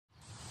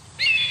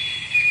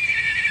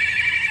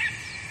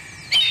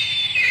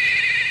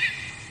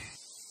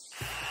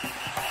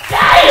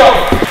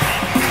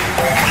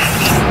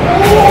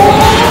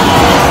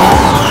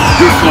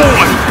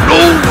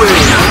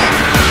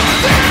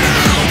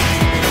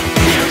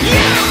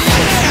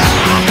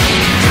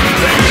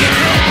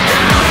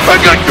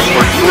got you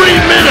for 3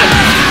 minutes!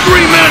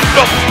 3 minutes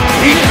to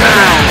eat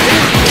that!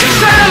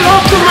 Say hello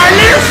to my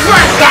little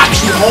friend! Got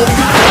you,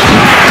 homie!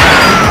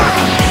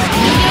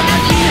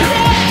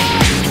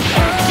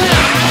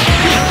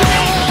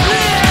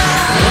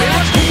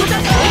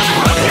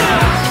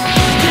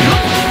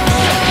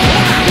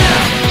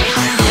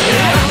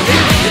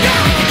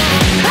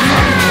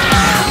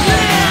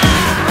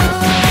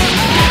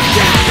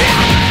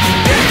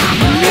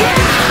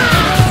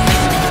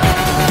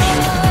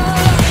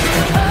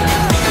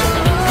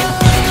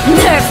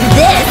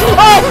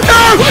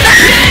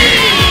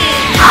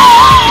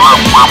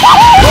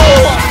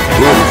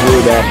 Look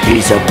through that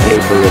piece of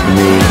paper of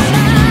me.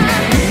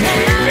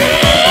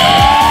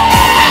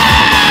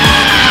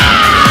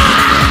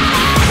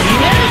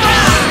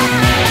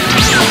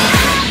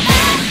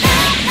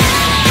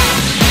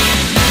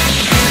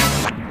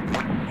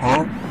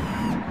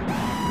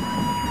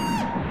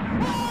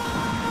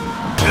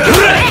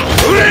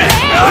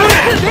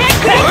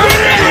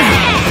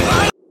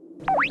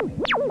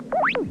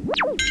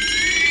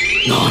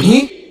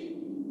 NANI?!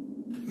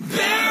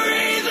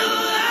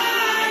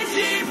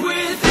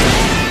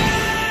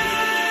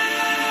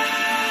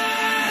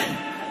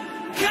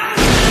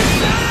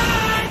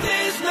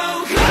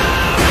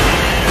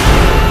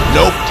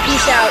 Nope.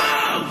 Peace out.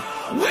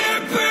 We're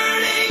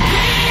burning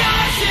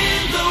chaos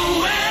in the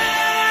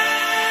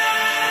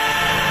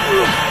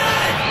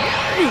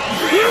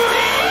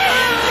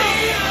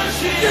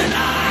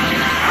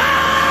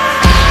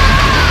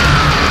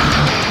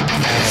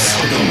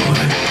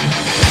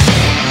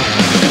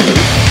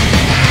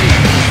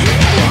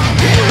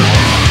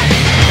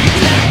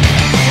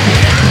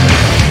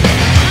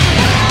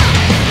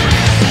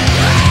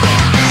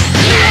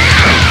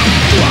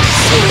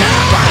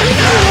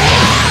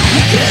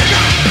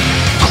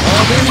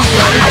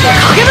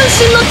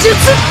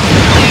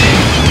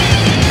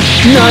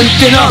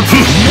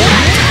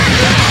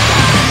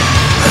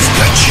I've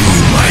got you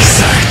in my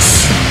sights.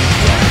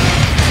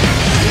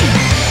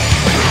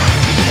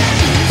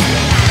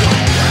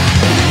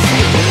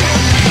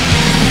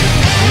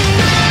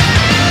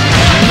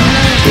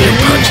 Your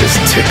punches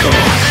tickle.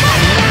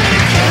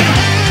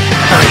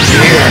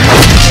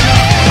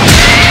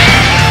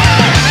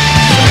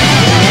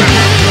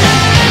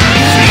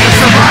 See you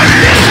survive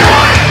this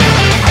one!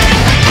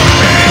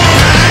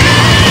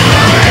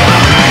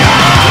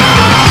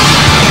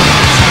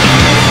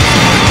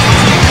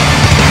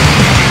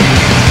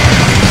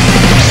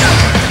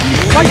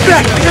 Fight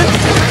back!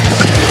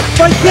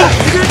 Fight back!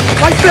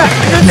 Fight back!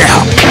 Now,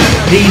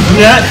 these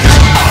nuts!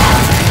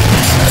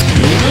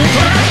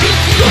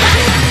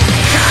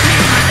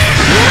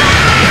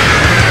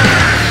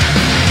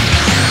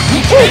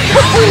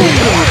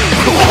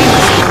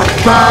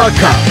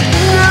 Baka!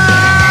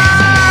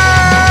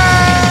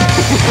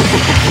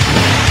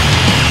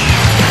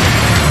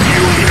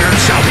 You here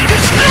shall be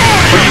destroyed!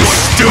 Are you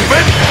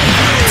stupid?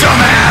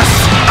 Dumbass!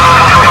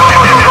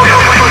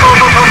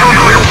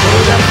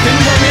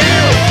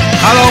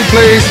 How long,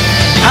 please?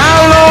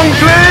 How long,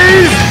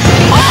 please?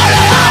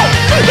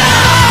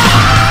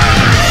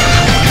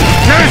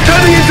 Now it's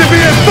turning into be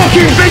a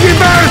fucking big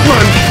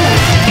embarrassment!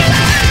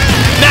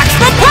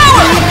 Maximum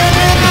power!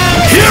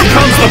 Here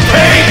comes the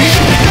pain!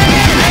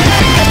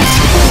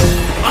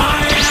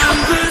 I am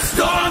the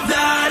storm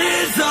that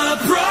is a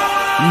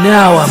problem.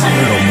 Now I'm a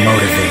little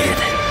motivated.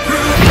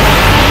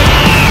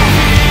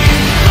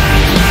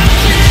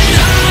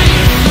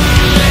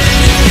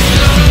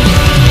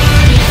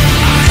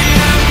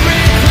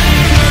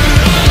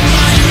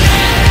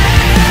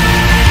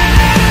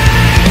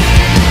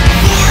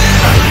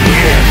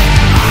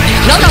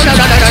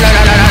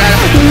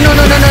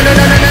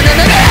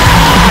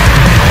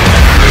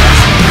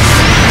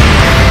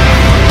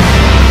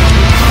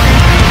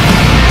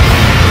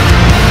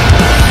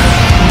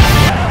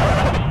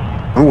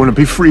 I want to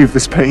be free of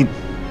this pain.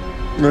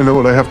 I know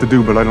what I have to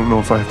do, but I don't know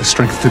if I have the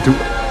strength to do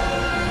it.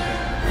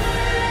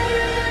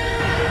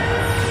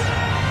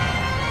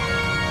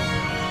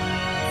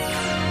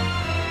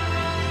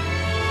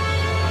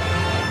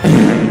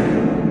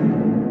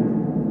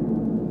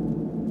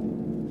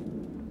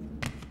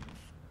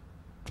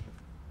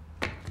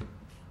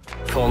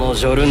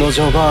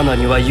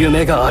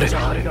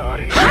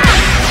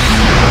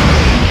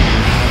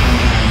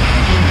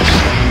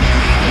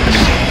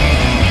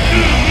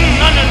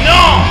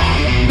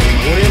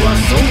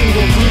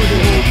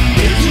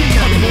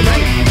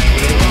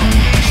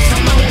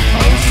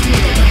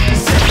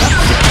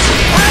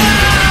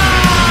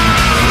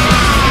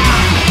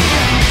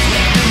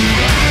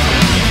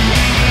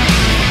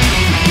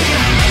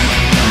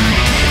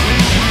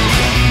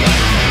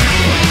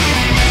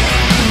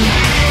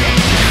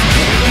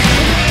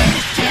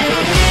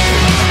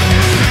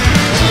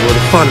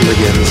 Fun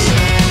begins.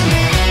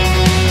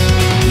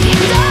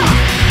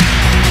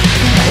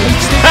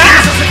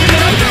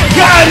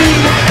 Got him!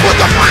 What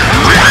the fuck?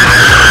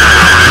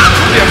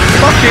 You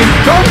fucking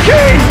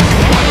donkey!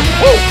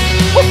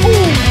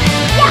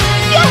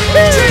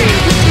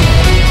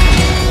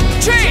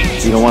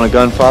 You don't want a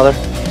gun, Father?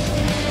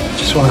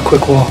 Just want a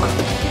quick walk.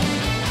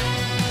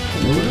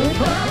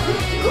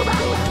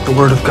 The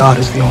word of God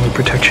is the only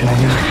protection I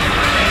need.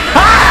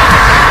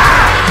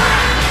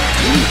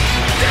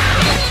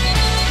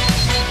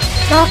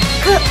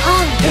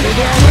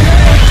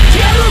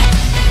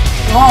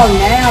 Oh,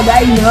 now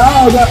they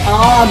know they're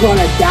all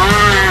gonna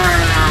die.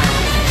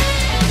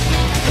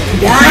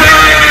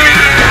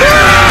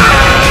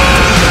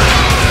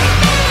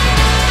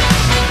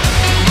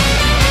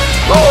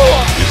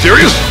 You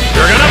serious?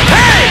 You're gonna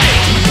pay!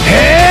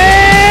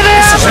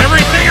 This is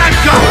everything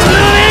I've got!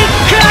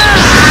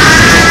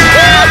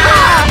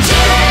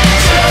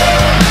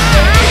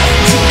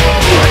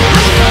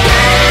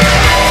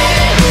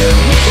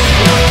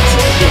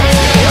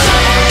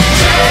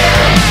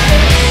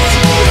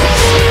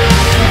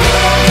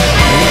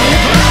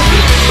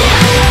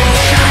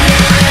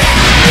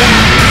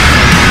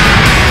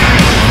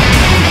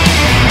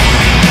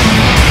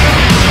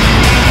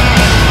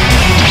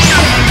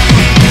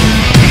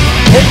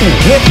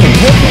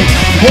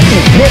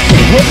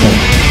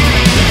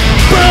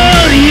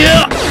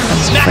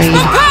 I'm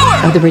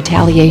afraid of the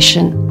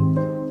retaliation.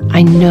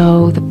 I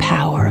know the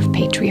power of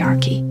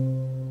patriarchy.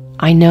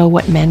 I know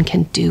what men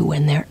can do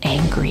when they're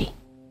angry.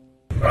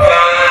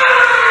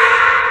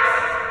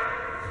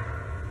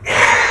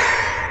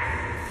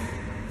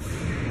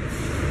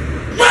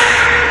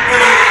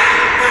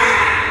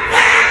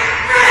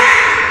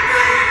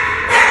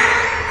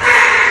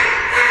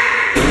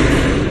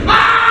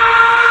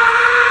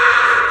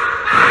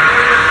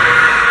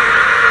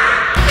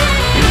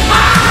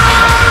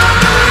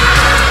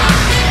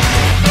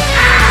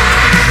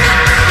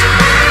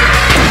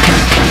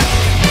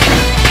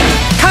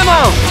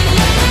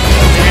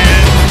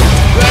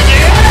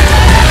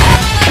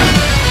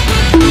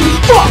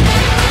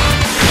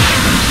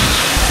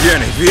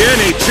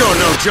 Vieni,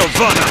 Giorno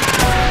Giovanna!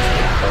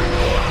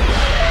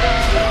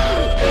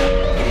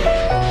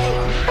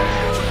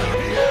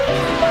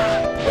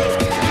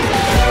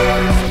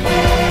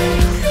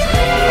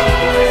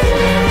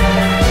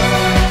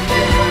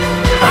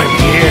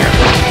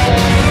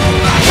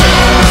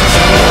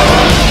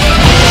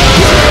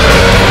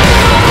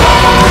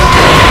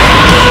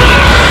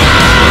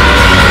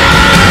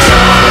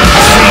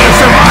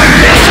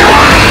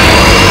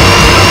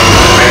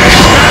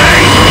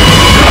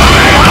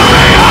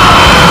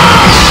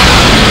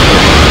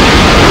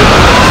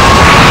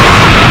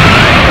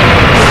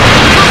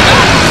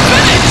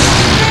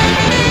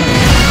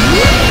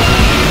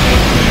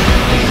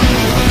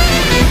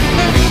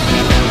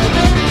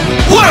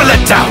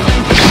 Down!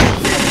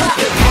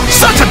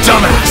 Such a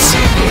dumbass!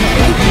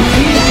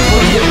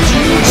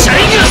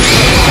 Saiyan!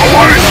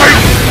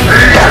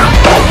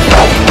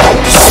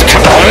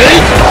 Sky!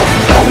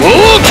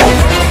 Look!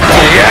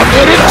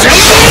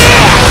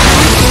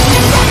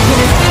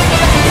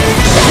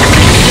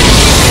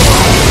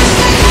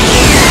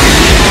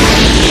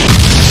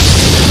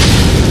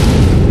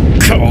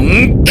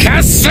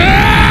 Concuss!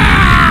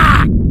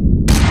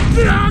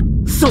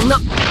 そんな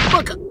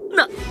バカ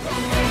な。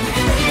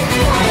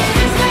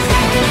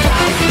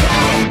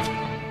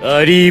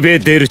アリーベ・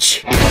デル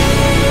チ